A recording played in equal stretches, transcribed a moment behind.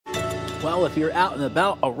Well, if you're out and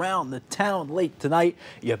about around the town late tonight,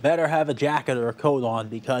 you better have a jacket or a coat on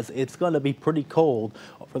because it's going to be pretty cold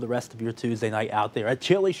for the rest of your Tuesday night out there. A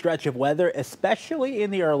chilly stretch of weather, especially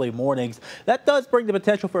in the early mornings. That does bring the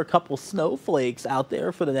potential for a couple snowflakes out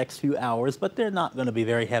there for the next few hours, but they're not going to be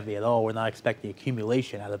very heavy at all. We're not expecting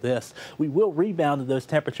accumulation out of this. We will rebound to those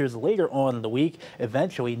temperatures later on in the week,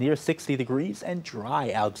 eventually near 60 degrees and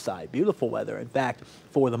dry outside. Beautiful weather, in fact,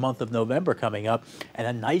 for the month of November coming up, and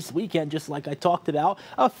a nice weekend just like I talked about.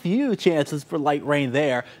 A few chances for light rain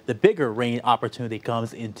there. The bigger rain opportunity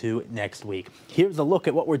comes into next week. Here's a look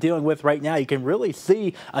at what we're dealing with right now. You can really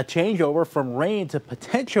see a changeover from rain to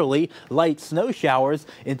potentially light snow showers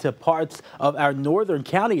into parts of our northern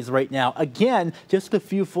counties right now. Again, just a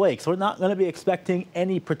few flakes. We're not going to be expecting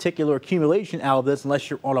any particular accumulation out of this unless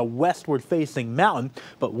you're on a westward facing mountain,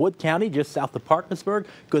 but Wood County just south of Parkersburg,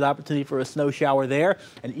 good opportunity for a snow shower there,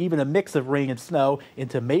 and even a mix of rain and snow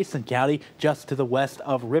into Mason County just to the west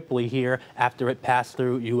of Ripley here after it passed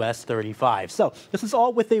through US 35. So this is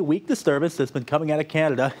all with a weak disturbance that's been coming out of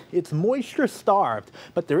Canada. It's moisture starved,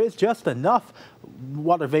 but there is just enough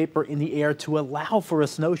water vapor in the air to allow for a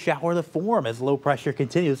snow shower to form as low pressure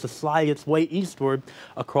continues to slide its way eastward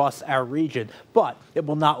across our region. But it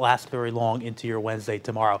will not last very long into your Wednesday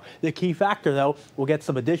tomorrow. The key factor, though, we'll get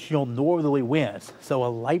some additional northerly winds, so a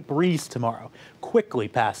light breeze tomorrow, quickly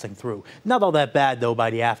passing through. Not all that bad, though, by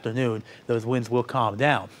the afternoon. Those winds will calm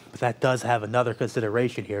down, but that does have another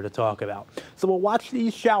consideration here to talk about. So we'll watch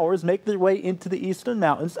these showers make their way into the eastern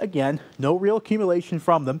mountains. Again, no real accumulation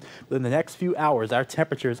from them, but in the next few hours, our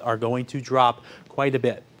temperatures are going to drop quite a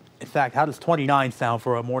bit. In fact, how does 29 sound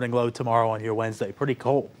for a morning low tomorrow on your Wednesday? Pretty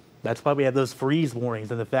cold. That's why we have those freeze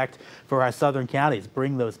warnings in effect for our southern counties.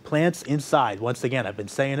 Bring those plants inside. Once again, I've been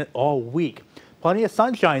saying it all week. Plenty of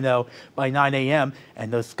sunshine, though, by 9 a.m.,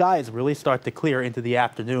 and those skies really start to clear into the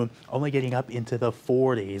afternoon, only getting up into the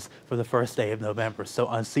 40s for the first day of November. So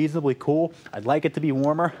unseasonably cool. I'd like it to be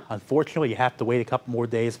warmer. Unfortunately, you have to wait a couple more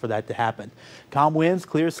days for that to happen. Calm winds,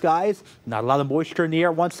 clear skies, not a lot of moisture in the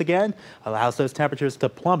air once again, allows those temperatures to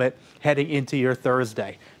plummet heading into your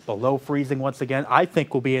Thursday. Below freezing once again, I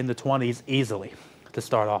think we'll be in the 20s easily to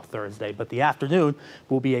start off Thursday, but the afternoon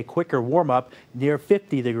will be a quicker warm-up near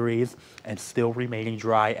 50 degrees and still remaining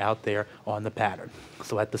dry out there on the pattern.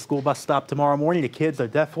 So at the school bus stop tomorrow morning, the kids are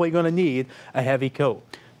definitely going to need a heavy coat.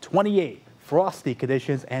 28, frosty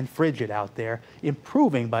conditions and frigid out there.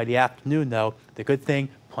 Improving by the afternoon, though. The good thing,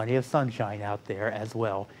 plenty of sunshine out there as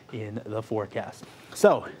well in the forecast.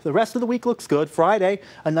 So the rest of the week looks good. Friday,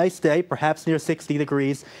 a nice day, perhaps near 60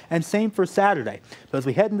 degrees, and same for Saturday. But as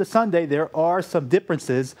we head into Sunday, there are some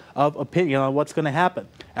differences of opinion on what's going to happen.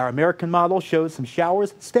 Our American model shows some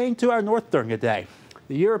showers staying to our north during the day.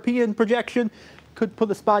 The European projection could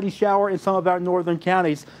put a spotty shower in some of our northern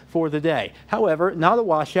counties for the day. However, not a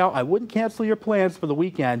washout. I wouldn't cancel your plans for the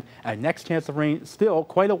weekend. And next chance of rain still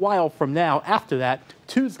quite a while from now. After that,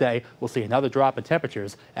 Tuesday, we'll see another drop in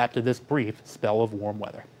temperatures after this brief spell of warm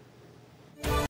weather.